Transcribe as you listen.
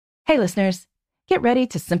Hey listeners, get ready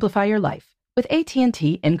to simplify your life with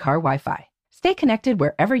AT&T in-car Wi-Fi. Stay connected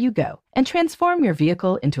wherever you go and transform your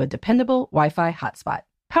vehicle into a dependable Wi-Fi hotspot.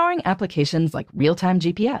 Powering applications like real-time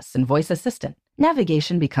GPS and voice assistant,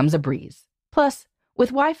 navigation becomes a breeze. Plus,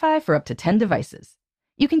 with Wi-Fi for up to 10 devices,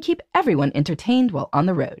 you can keep everyone entertained while on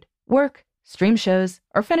the road, work, stream shows,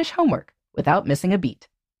 or finish homework without missing a beat.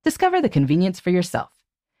 Discover the convenience for yourself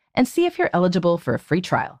and see if you're eligible for a free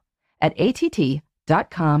trial at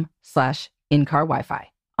att.com/in-car Wi-Fi.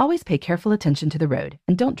 Always pay careful attention to the road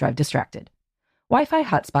and don't drive distracted. Wi-Fi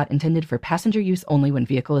hotspot intended for passenger use only when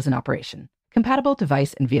vehicle is in operation. Compatible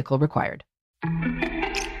device and vehicle required.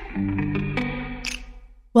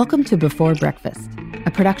 Welcome to Before Breakfast,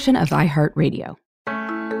 a production of iHeartRadio.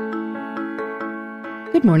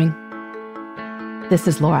 Good morning. This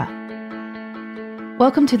is Laura.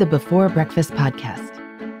 Welcome to the Before Breakfast podcast.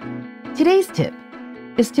 Today's tip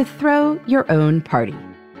is to throw your own party.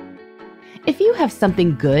 If you have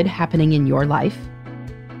something good happening in your life,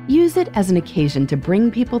 use it as an occasion to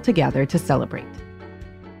bring people together to celebrate.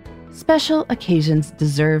 Special occasions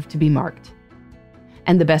deserve to be marked.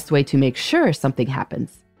 And the best way to make sure something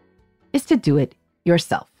happens is to do it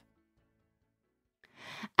yourself.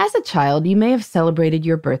 As a child, you may have celebrated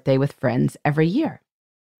your birthday with friends every year.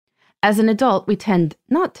 As an adult, we tend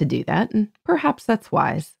not to do that, and perhaps that's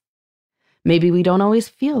wise. Maybe we don't always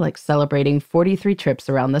feel like celebrating 43 trips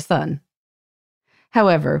around the sun.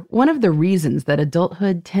 However, one of the reasons that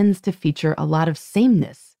adulthood tends to feature a lot of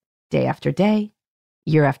sameness, day after day,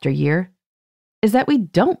 year after year, is that we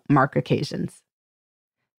don't mark occasions.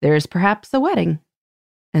 There is perhaps a wedding,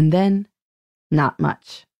 and then not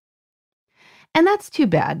much. And that's too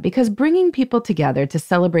bad, because bringing people together to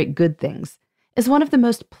celebrate good things is one of the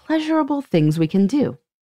most pleasurable things we can do.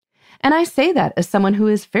 And I say that as someone who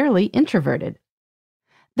is fairly introverted.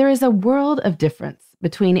 There is a world of difference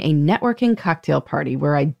between a networking cocktail party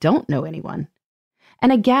where I don't know anyone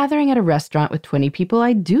and a gathering at a restaurant with 20 people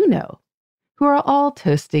I do know, who are all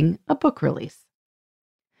toasting a book release.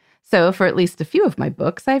 So for at least a few of my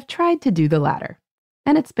books, I've tried to do the latter,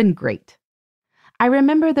 and it's been great. I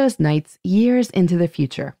remember those nights years into the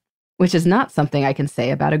future, which is not something I can say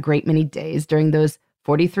about a great many days during those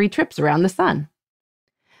 43 trips around the sun.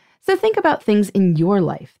 So think about things in your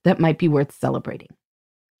life that might be worth celebrating.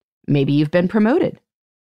 Maybe you've been promoted.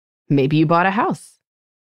 Maybe you bought a house.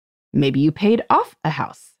 Maybe you paid off a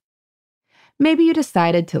house. Maybe you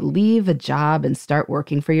decided to leave a job and start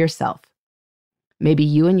working for yourself. Maybe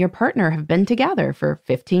you and your partner have been together for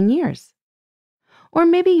 15 years. Or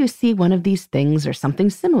maybe you see one of these things or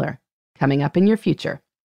something similar coming up in your future.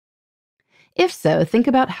 If so, think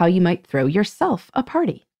about how you might throw yourself a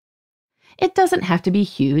party. It doesn't have to be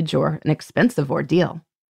huge or an expensive ordeal.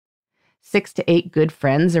 6 to 8 good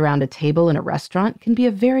friends around a table in a restaurant can be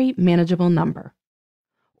a very manageable number.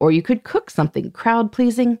 Or you could cook something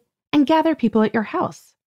crowd-pleasing and gather people at your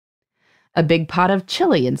house. A big pot of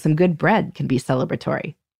chili and some good bread can be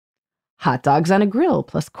celebratory. Hot dogs on a grill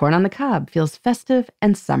plus corn on the cob feels festive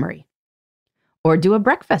and summery. Or do a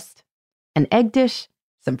breakfast. An egg dish,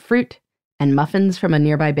 some fruit, and muffins from a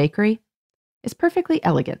nearby bakery is perfectly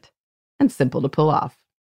elegant and simple to pull off.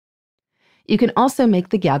 You can also make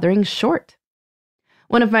the gathering short.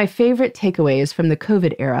 One of my favorite takeaways from the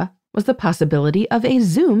COVID era was the possibility of a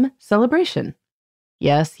Zoom celebration.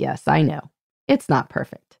 Yes, I know. It's not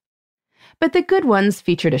perfect. But the good ones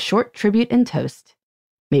featured a short tribute and toast,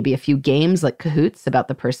 maybe a few games like Kahoots about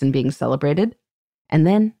the person being celebrated, and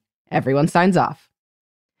then everyone signs off.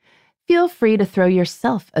 Feel free to throw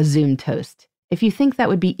yourself a Zoom toast if you think that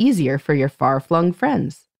would be easier for your far-flung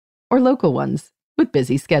friends or local ones with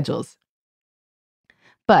busy schedules.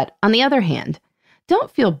 But on the other hand, don't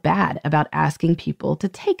feel bad about asking people to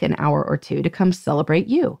take an hour or two to come celebrate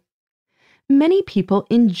you. Many people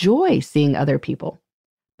enjoy seeing other people,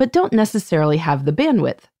 but don't necessarily have the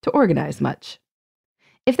bandwidth to organize much.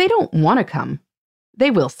 If they don't want to come, they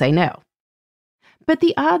will say no. But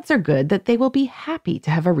the odds are good that they will be happy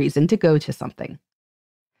to have a reason to go to something.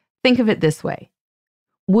 Think of it this way.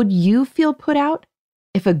 Would you feel put out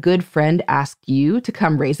if a good friend asked you to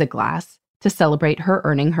come raise a glass to celebrate her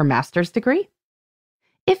earning her master's degree?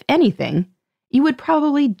 If anything, you would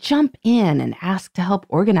probably jump in and ask to help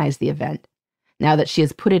organize the event, now that she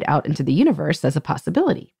has put it out into the universe as a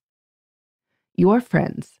possibility. Your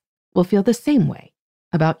friends will feel the same way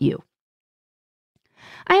about you.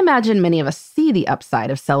 I imagine many of us see the upside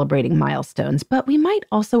of celebrating milestones, but we might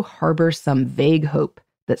also harbor some vague hope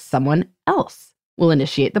that someone else will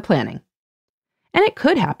initiate the planning. And it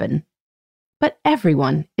could happen, but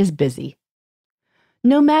everyone is busy.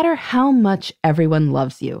 No matter how much everyone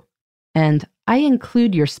loves you, and I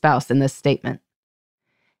include your spouse in this statement.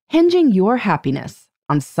 Hinging your happiness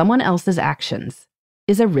on someone else's actions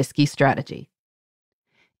is a risky strategy.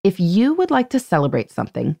 If you would like to celebrate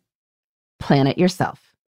something, plan it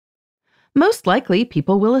yourself. Most likely,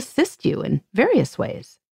 people will assist you in various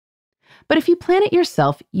ways. But if you plan it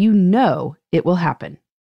yourself, you know it will happen.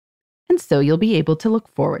 And so you'll be able to look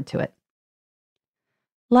forward to it.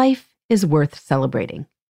 Life is worth celebrating.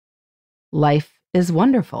 Life is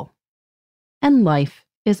wonderful. And life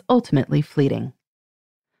is ultimately fleeting.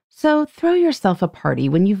 So throw yourself a party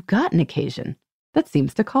when you've got an occasion that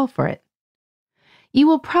seems to call for it. You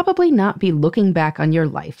will probably not be looking back on your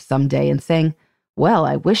life someday and saying, well,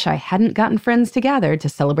 I wish I hadn't gotten friends together to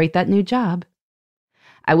celebrate that new job.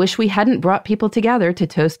 I wish we hadn't brought people together to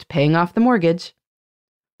toast paying off the mortgage.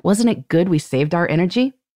 Wasn't it good we saved our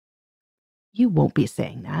energy? You won't be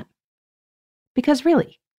saying that. Because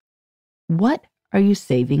really, what are you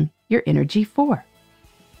saving your energy for?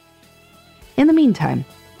 In the meantime,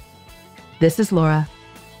 this is Laura.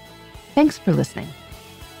 Thanks for listening.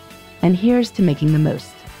 And here's to making the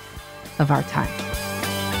most of our time.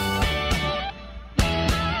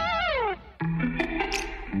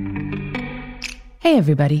 Hey,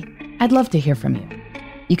 everybody. I'd love to hear from you.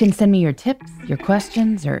 You can send me your tips, your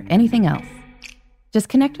questions, or anything else. Just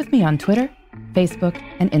connect with me on Twitter, Facebook,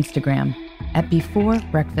 and Instagram at Before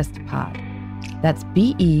Breakfast Pod. That's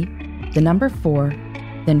BE, the number 4,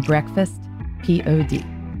 then breakfast, POD.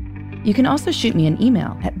 You can also shoot me an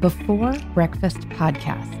email at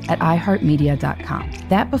beforebreakfastpodcast@iheartmedia.com.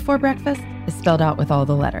 That Before Breakfast is spelled out with all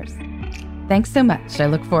the letters. Thanks so much. I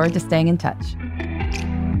look forward to staying in touch.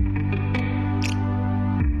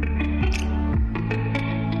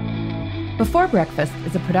 Before Breakfast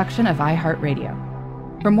is a production of iHeartRadio.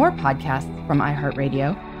 For more podcasts from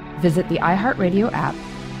iHeartRadio, visit the iHeartRadio app,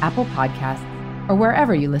 Apple Podcasts, or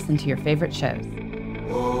wherever you listen to your favorite shows.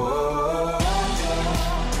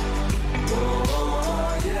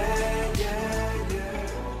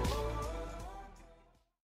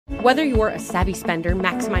 Whether you're a savvy spender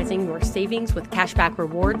maximizing your savings with cashback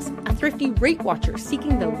rewards, a thrifty rate watcher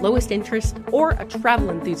seeking the lowest interest, or a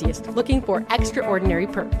travel enthusiast looking for extraordinary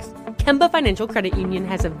perks, Kemba Financial Credit Union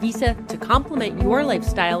has a visa to complement your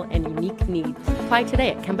lifestyle and unique needs. Apply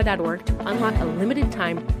today at Kemba.org to unlock a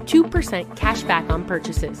limited-time 2% cash back on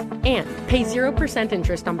purchases and pay 0%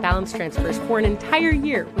 interest on balance transfers for an entire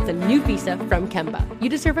year with a new visa from Kemba. You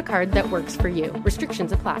deserve a card that works for you.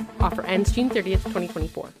 Restrictions apply. Offer ends June 30th,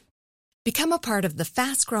 2024. Become a part of the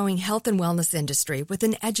fast-growing health and wellness industry with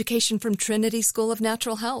an education from Trinity School of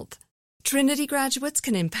Natural Health. Trinity graduates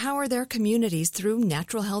can empower their communities through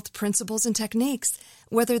natural health principles and techniques,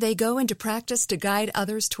 whether they go into practice to guide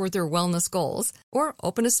others toward their wellness goals or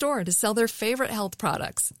open a store to sell their favorite health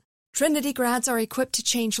products. Trinity grads are equipped to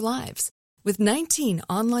change lives with 19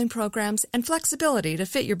 online programs and flexibility to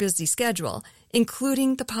fit your busy schedule,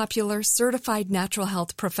 including the popular Certified Natural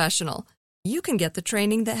Health Professional. You can get the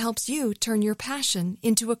training that helps you turn your passion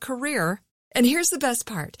into a career. And here's the best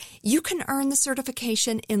part. You can earn the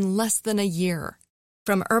certification in less than a year.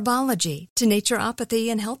 From herbology to naturopathy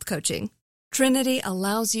and health coaching, Trinity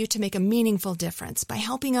allows you to make a meaningful difference by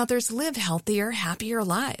helping others live healthier, happier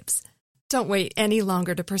lives. Don't wait any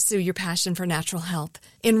longer to pursue your passion for natural health.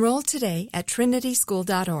 Enroll today at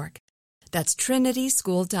trinityschool.org. That's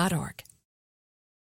trinityschool.org.